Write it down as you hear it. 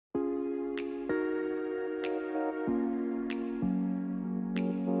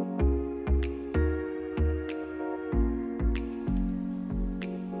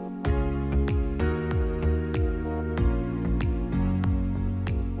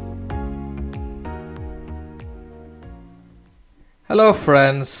Hello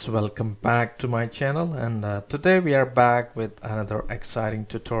friends, welcome back to my channel, and today we are back with another exciting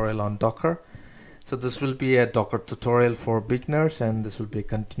tutorial on Docker. So this will be a Docker tutorial for beginners, and this will be a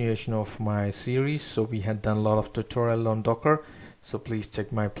continuation of my series. So we had done a lot of tutorial on Docker, so please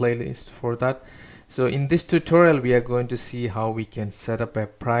check my playlist for that. So in this tutorial we are going to see how we can set up a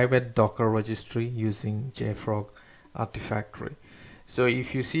private Docker registry using JFrog Artifactory. So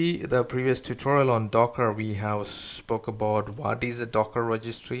if you see the previous tutorial on Docker, we have spoke about what is a Docker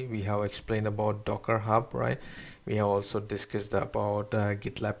registry. We have explained about Docker Hub, right? We have also discussed about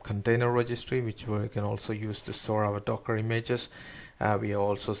GitLab container registry, which we can also use to store our Docker images. We have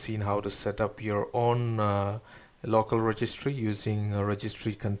also seen how to set up your own local registry using a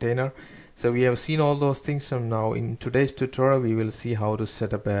registry container. So we have seen all those things, and now in today's tutorial we will see how to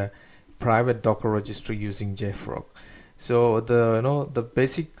set up a private Docker registry using JFrog. So the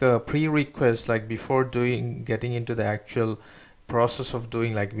basic prerequisites, like before getting into the actual process of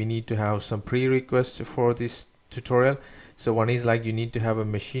doing, like we need to have some prerequisites for this tutorial. So one is like you need to have a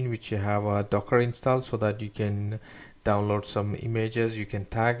machine which you have a Docker installed, so that you can download some images, you can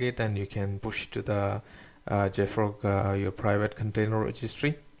tag it, and you can push to the JFrog your private container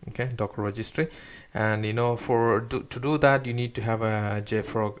registry, okay, Docker registry. And to do that you need to have a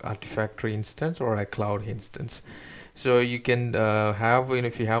JFrog Artifactory instance or a cloud instance. So you can have,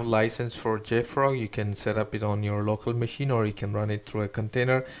 if you have license for JFrog, you can set up it on your local machine, or you can run it through a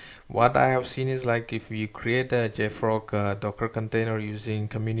container. What I have seen is, like, if you create a JFrog Docker container using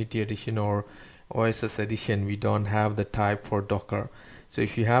Community Edition or OSS Edition, we don't have the type for Docker. So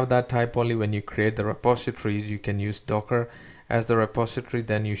if you have that type, only when you create the repositories you can use Docker as the repository,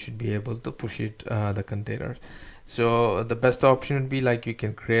 then you should be able to push it the containers. So the best option would be, like, you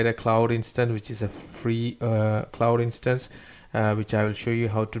can create a cloud instance, which is a free cloud instance, which I will show you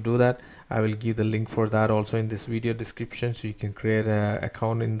how to do that. I will give the link for that also in this video description, so you can create an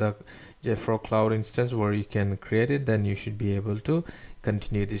account in the JFrog cloud instance where you can create it. Then you should be able to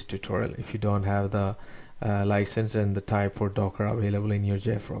continue this tutorial if you don't have the license and the type for Docker available in your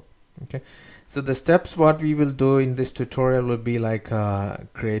JFrog. Okay, so the steps what we will do in this tutorial will be like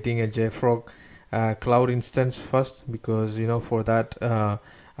creating a JFrog cloud instance first, because for that I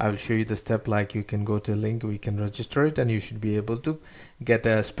will show you the step. Like, you can go to a link, we can register it, and you should be able to get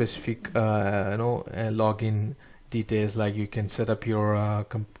a specific login details. Like, you can set up your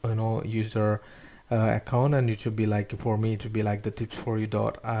user account, and it should be like, for me it would be like the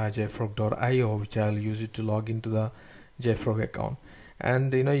tipsforyou.jfrog.io, which I'll use it to log into the JFrog account.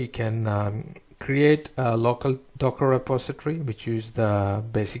 And you can create a local Docker repository, which is the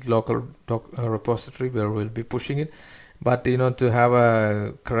basic local repository where we'll be pushing it. But to have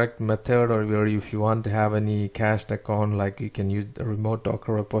a correct method, or where if you want to have any cached account, like, you can use the remote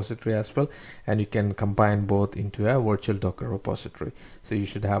Docker repository as well, and you can combine both into a virtual Docker repository. So you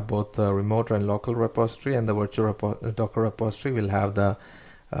should have both the remote and local repository, and the virtual Docker repository will have the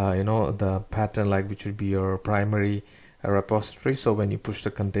the pattern, like, which would be your primary repository. So when you push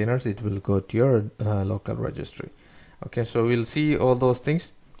the containers, it will go to your local registry. Okay, so we'll see all those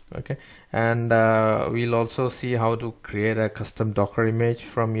things. Okay, and we'll also see how to create a custom Docker image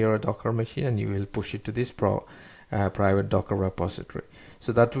from your Docker machine, and you will push it to this private Docker repository.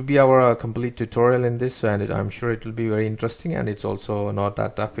 So that will be our complete tutorial in this, and I'm sure it will be very interesting, and it's also not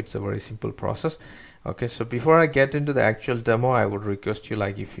that tough. It's a very simple process. Okay, so before I get into the actual demo, I would request you,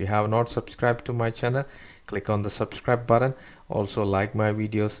 like, if you have not subscribed to my channel, click on the subscribe button. Also like my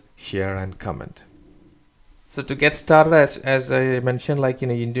videos, share and comment. So to get started, as I mentioned, like, you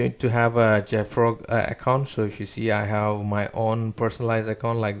need to have a JFrog account. So if you see, I have my own personalized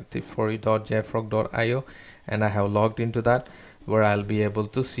account, like tipsforyou.jfrog.io, and I have logged into that, where I'll be able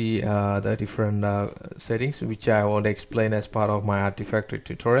to see the different settings, which I will explain as part of my Artifactory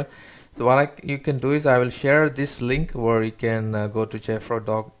tutorial. So what you can do is, I will share this link where you can go to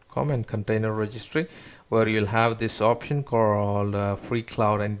jfrog.com and container registry, where you'll have this option called free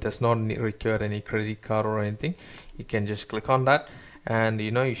cloud, and it does not require any credit card or anything. You can just click on that, and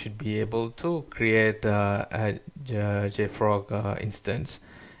you should be able to create a JFrog instance.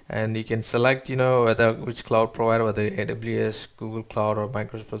 And you can select which cloud provider, whether AWS, Google Cloud, or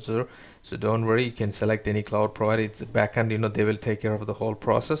Microsoft Azure. So don't worry, you can select any cloud provider. It's a backend, they will take care of the whole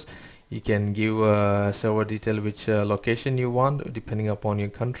process. You can give server detail, which location you want, depending upon your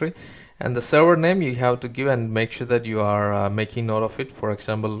country, and the server name you have to give, and make sure that you are making note of it. For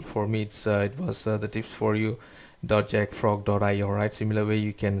example, for me it was the tips for you .jfrog.io, right? Similar way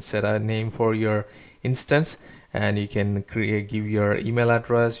you can set a name for your instance, and you can give your email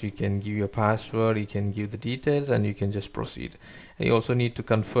address, you can give your password, you can give the details, and you can just proceed. And you also need to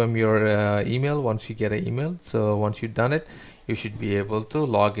confirm your email once you get an email. So once you've done it, you should be able to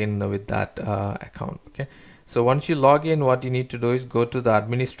log in with that account. Okay, so once you log in, what you need to do is go to the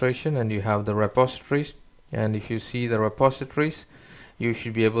administration, and you have the repositories. And if you see the repositories, you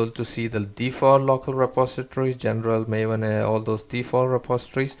should be able to see the default local repositories, general, Maven, all those default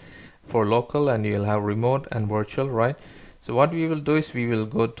repositories for local, and you'll have remote and virtual, right? So what we will do is we will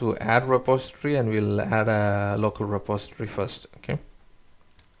go to add repository, and we'll add a local repository first. Okay,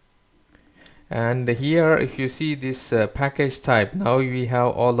 and here if you see this package type, now we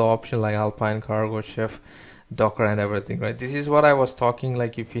have all the options like Alpine, Cargo, Chef, Docker, and everything, right? This is what I was talking,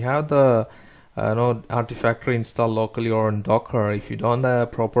 like if you have the Artifactory installed locally or in Docker, if you don't have the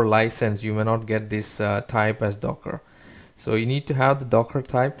proper license, you may not get this type as Docker. So you need to have the Docker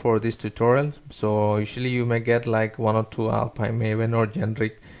type for this tutorial. So usually you may get like 1 or 2 Alpine, Maven, or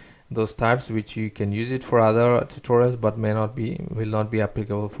generic, those types, which you can use it for other tutorials, but will not be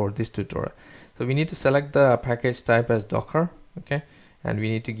applicable for this tutorial. So we need to select the package type as Docker. Okay, and we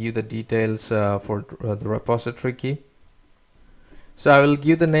need to give the details for the repository key. So I will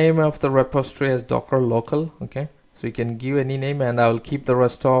give the name of the repository as Docker local. Okay, so you can give any name, and I will keep the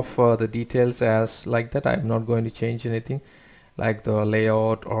rest of the details as like that. I'm not going to change anything like the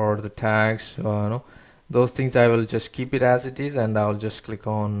layout or the tags, no, those things I will just keep it as it is, and I'll just click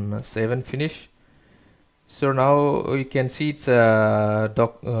on save and finish. So now you can see it's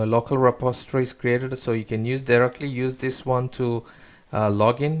local repository is created, so you can directly use this one to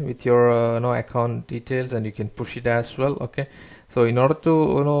log in with your account details, and you can push it as well. Okay, so in order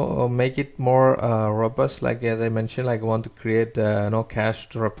to make it more robust, like as I mentioned, like I want to create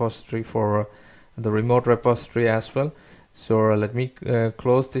cached repository for the remote repository as well. So let me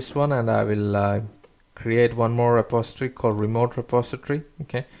close this one, and I will create one more repository called remote repository.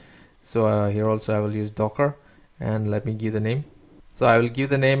 Okay, so here also I will use Docker, and let me give the name. So I will give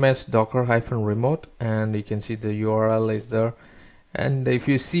the name as docker-remote, and you can see the URL is there. And if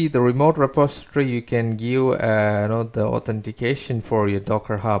you see the remote repository, you can give the authentication for your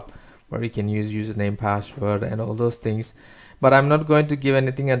Docker Hub, where you can use username, password, and all those things. But I'm not going to give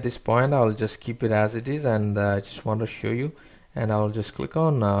anything at this point. I'll just keep it as it is, and I just want to show you, and I'll just click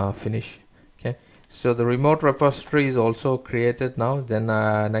on finish. Okay, so the remote repository is also created now. Then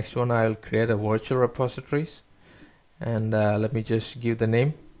next one, I will create a virtual repositories, and let me just give the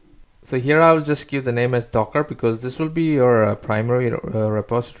name. So here I will just give the name as Docker, because this will be your primary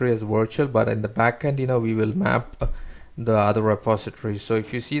repository as virtual, but in the backend, we will map the other repositories. So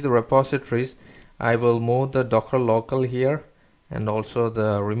if you see the repositories, I will move the Docker local here, and also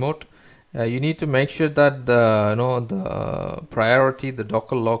the remote. You need to make sure that the priority, the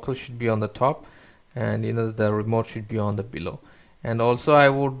Docker local, should be on the top, and the remote should be on the below. And also I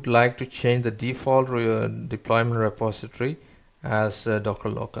would like to change the default deployment repository as Docker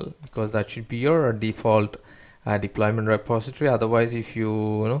local, because that should be your default deployment repository. Otherwise, if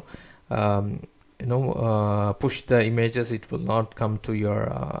you push the images, it will not come to your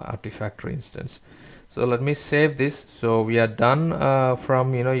Artifactory instance. So let me save this. So we are done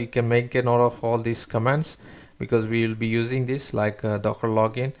from you can make a note of all these commands, because we will be using this like Docker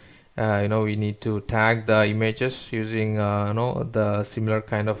login. We need to tag the images using the similar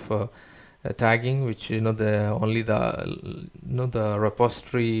kind of tagging, which the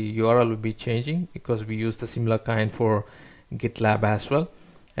repository URL will be changing, because we use the similar kind for GitLab as well.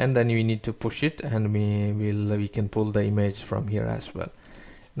 And then we need to push it, and we can pull the image from here as well.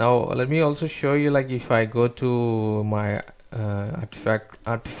 Now let me also show you, like if I go to my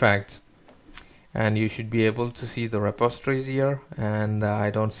artifacts, and you should be able to see the repositories here, and I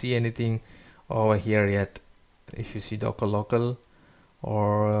don't see anything over here yet. If you see Docker local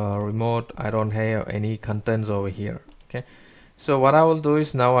or remote, I don't have any contents over here. Okay, so what I will do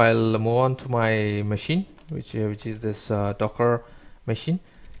is now I'll move on to my machine, which is this Docker machine,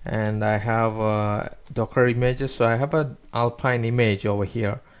 and I have Docker images. So I have an Alpine image over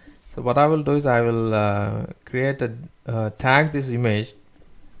here. So what I will do is I will create a tag this image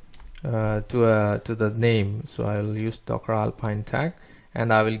to the name. So I will use Docker Alpine tag,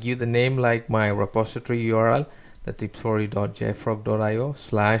 and I will give the name like my repository URL, the tips40.jfrog.io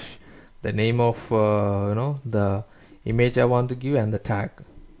 / the name of the image I want to give, and the tag.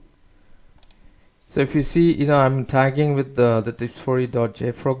 So if you see, I'm tagging with the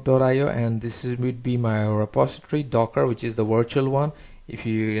tips40.jfrog.io, and this would be my repository Docker, which is the virtual one. If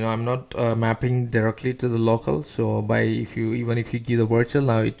I'm not mapping directly to the local, so even if you give the virtual,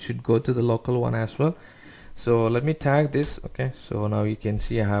 now it should go to the local one as well. So let me tag this. Okay, so now you can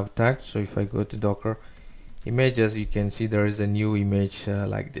see I have tagged. So if I go to Docker images, you can see there is a new image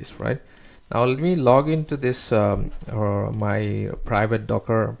like this, right? Now let me log into this or my private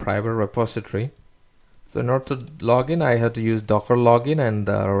Docker private repository. So in order to log in, I have to use Docker login and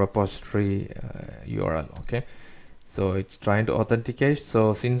the repository URL. Okay, so it's trying to authenticate.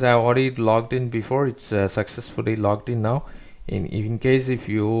 So since I already logged in before, it's successfully logged in now. In case if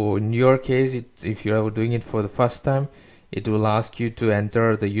your case, if you are doing it for the first time, it will ask you to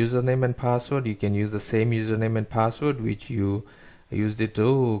enter the username and password. You can use the same username and password which you used it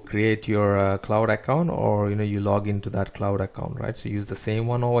to create your cloud account, or you log into that cloud account, right? So use the same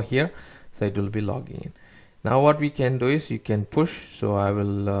one over here, so it will be logging in. Now what we can do is you can push. So I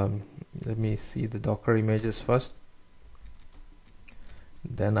will let me see the Docker images first,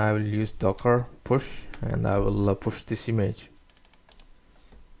 then I will use Docker push and I will push this image.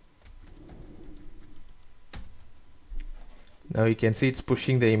 Now you can see it's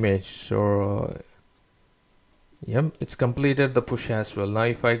pushing the image. So yep, it's completed the push as well. Now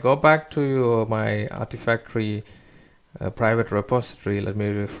if I go back to my Artifactory private repository, let me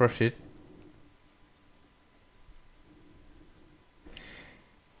refresh it.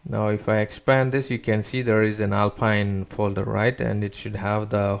 Now if I expand this, you can see there is an Alpine folder, right? And it should have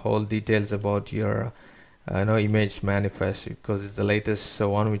the whole details about your image manifest, because it's the latest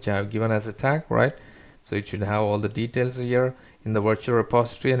one which I have given as a tag, right? So it should have all the details here in the virtual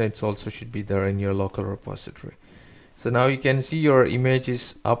repository, and it also should be there in your local repository. So now you can see your image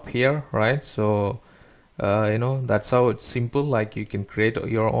is up here, right? So that's how it's simple. Like you can create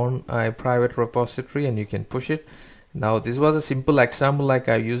your own private repository and you can push it. Now this was a simple example, like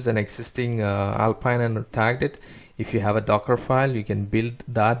I used an existing Alpine and tagged it. If you have a Docker file, you can build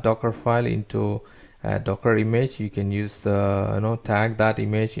that Docker file into a Docker image. You can use the tag that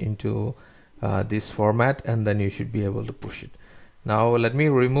image into this format, and then you should be able to push it. Now let me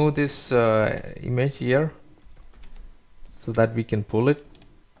remove this image here so that we can pull it.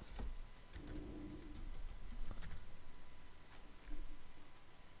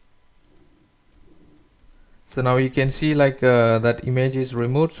 So now you can see like that image is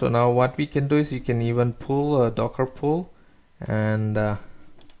removed. So now what we can do is you can even pull a Docker pull, and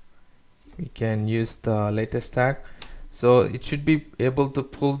we can use the latest tag. So it should be able to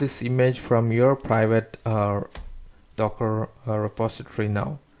pull this image from your private Docker repository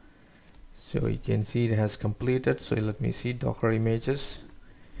now. So you can see it has completed. So let me see Docker images.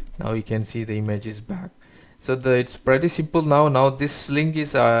 Now you can see the image is back. So it's pretty simple now. Now this link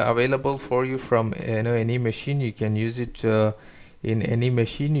is available for you from any machine. You can use it in any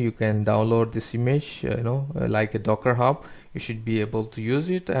machine. You can download this image, like a Docker Hub. You should be able to use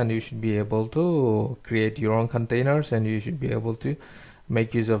it, and you should be able to create your own containers, and you should be able to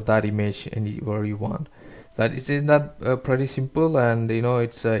make use of that image anywhere you want. So isn't that pretty simple? And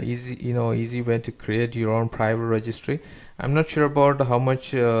it's easy way to create your own private registry. I'm not sure about how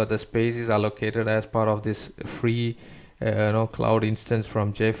much the space is allocated as part of this free cloud instance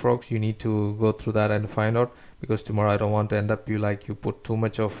from JFrog. You need to go through that and find out, because tomorrow I don't want to end up you put too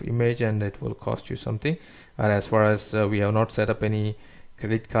much of image and it will cost you something. And as far as we have not set up any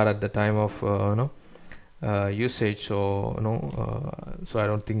credit card at the time of usage, so so I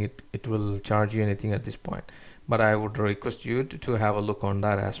don't think it will charge you anything at this point, but I would request you to have a look on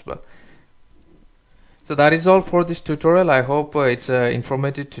that as well. So that is all for this tutorial. I hope it's an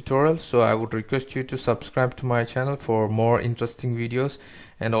informative tutorial. So I would request you to subscribe to my channel for more interesting videos,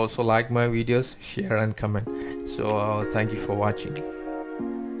 and also like my videos, share and comment. So thank you for watching.